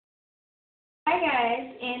guys,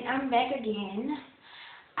 and I'm back again.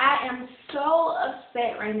 I am so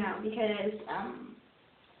upset right now because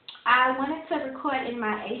I wanted to record in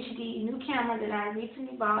my HD new camera that I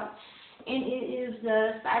recently bought, and it is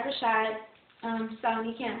the CyberShot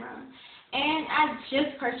Sony camera. And I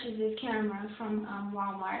just purchased this camera from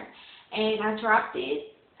Walmart, and I dropped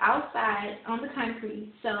it outside on the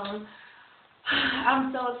concrete. So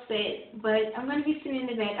I'm so upset, but I'm going to be sending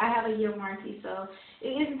it back. I have a year warranty, so it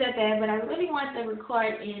isn't that bad, but I really want to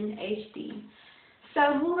record in HD.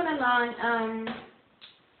 So moving along,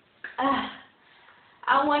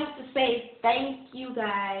 I wanted to say thank you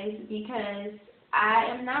guys because I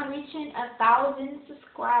am now reaching 1,000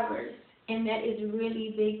 subscribers, and that is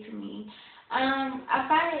really big to me. I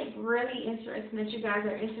find it really interesting that you guys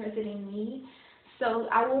are interested in me. So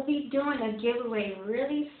I will be doing a giveaway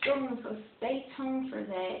really soon, so stay tuned for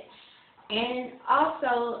that. And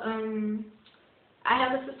also, I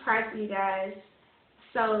have a surprise for you guys.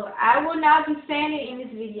 So I will not be saying it in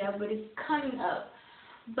this video, but it's coming up.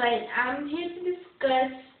 But I'm here to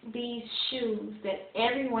discuss these shoes that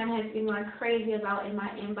everyone has been going crazy about in my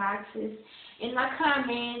inboxes, in my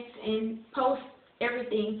comments, and posts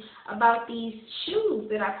everything about these shoes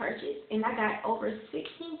that I purchased. And I got over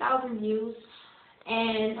 16,000 views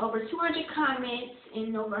and over 200 comments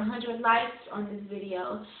and over 100 likes on this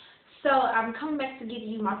video. So I'm coming back to give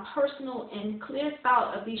you my personal and clear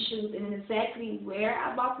thought of these shoes and exactly where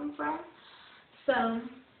I bought them from. So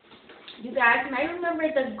you guys may remember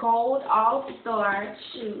the gold all-star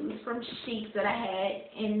shoes from Chic that I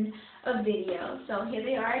had in a video. So here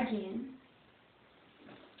they are again.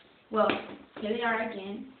 Well, here they are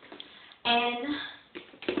again. And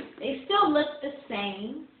they still look the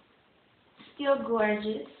same. Still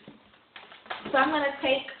gorgeous. So I'm going to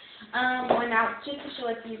take one out just to show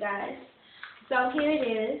it to you guys. So here it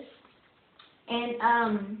is.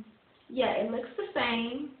 And yeah, it looks the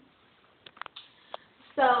same.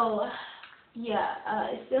 So yeah,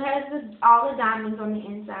 it still has all the diamonds on the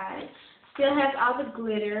inside. Still has all the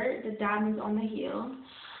glitter, the diamonds on the heel.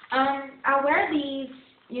 I wear these,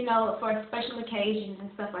 you know, for special occasions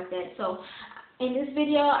and stuff like that. So in this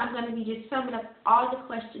video, I'm going to be just summing up all the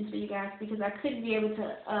questions for you guys because I couldn't be able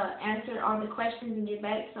to answer all the questions and get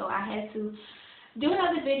back, so I had to do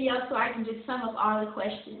another video so I can just sum up all the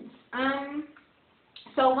questions.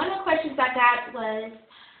 So one of the questions I got was,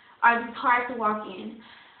 are these hard to walk in?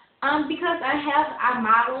 Because I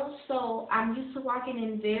model, so I'm used to walking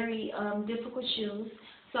in very difficult shoes.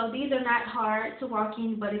 So these are not hard to walk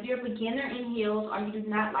in, but if you're a beginner in heels or you do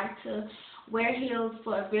not like to wear heels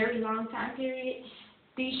for a very long time period,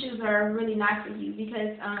 these shoes are really not for you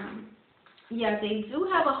because, yeah, they do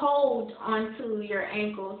have a hold onto your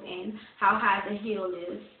ankles and how high the heel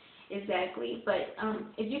is exactly. But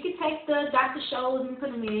if you could take the Dr. Scholl's and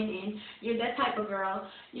put them in and you're that type of girl,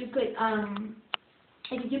 you could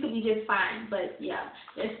be just fine. But yeah,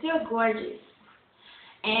 they're still gorgeous.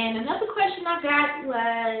 And another question I got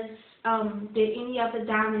was, did any of the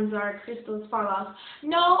diamonds or crystals fall off?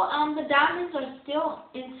 No, the diamonds are still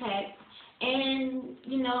intact, and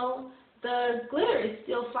you know, the glitter is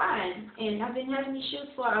still fine. And I've been having these shoes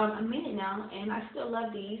for a minute now, and I still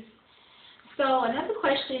love these. So another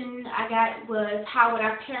question I got was, how would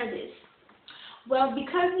I pair this? Well,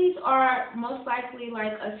 because these are most likely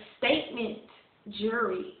like a statement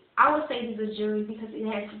jewelry, I would say these are jewelry because it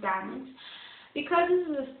has the diamonds. Because this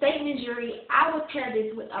is a statement jewelry, I would pair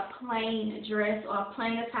this with a plain dress or a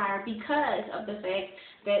plain attire because of the fact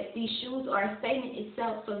that these shoes are a statement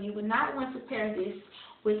itself. So you would not want to pair this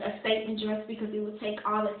with a statement dress because it would take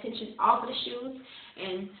all the attention off of the shoes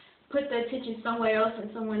and put the attention somewhere else in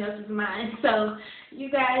someone else's mind. So you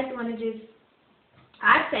guys want to just,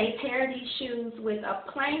 I say, pair these shoes with a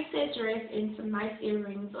plain set dress and some nice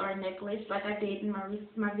earrings or a necklace like I did in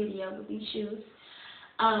my video with these shoes.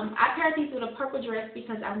 I paired these with a purple dress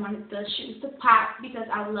because I wanted the shoes to pop because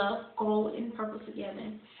I love gold and purple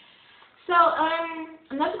together. So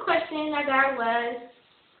another question I got was,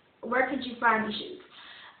 where could you find these shoes?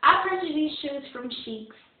 I purchased these shoes from Chic,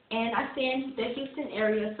 and I stay in the Houston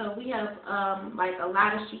area, so we have like a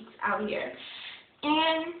lot of Chics out here.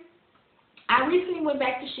 And I recently went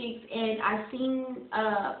back to Chic, and I seen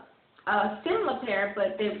a similar pair,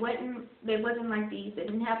 but they wasn't like these. They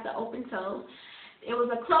didn't have the open toe. It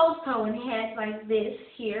was a closed toe and it had like this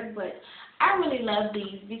here, but I really love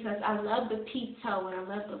these because I love the peep toe and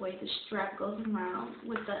I love the way the strap goes around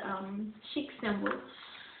with the Chic symbol.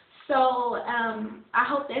 So I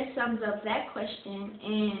hope that sums up that question,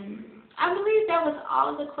 and I believe that was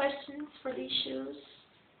all the questions for these shoes.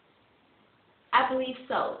 I believe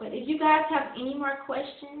so. But if you guys have any more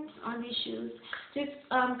questions on these shoes, just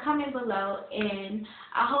comment below, and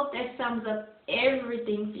I hope that sums up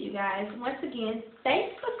everything for you guys. Once again,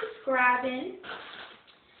 thanks for subscribing.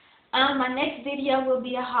 My next video will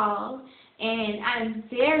be a haul, and I'm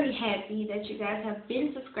very happy that you guys have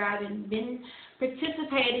been subscribing, been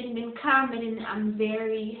participating, been commenting. I'm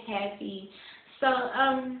very happy. So,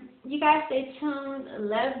 you guys stay tuned.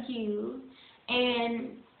 Love you.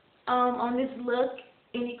 And on this look,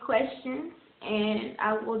 any questions, and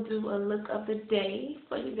I will do a look of the day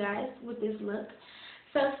for you guys with this look.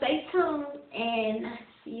 So stay tuned, and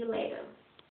see you later.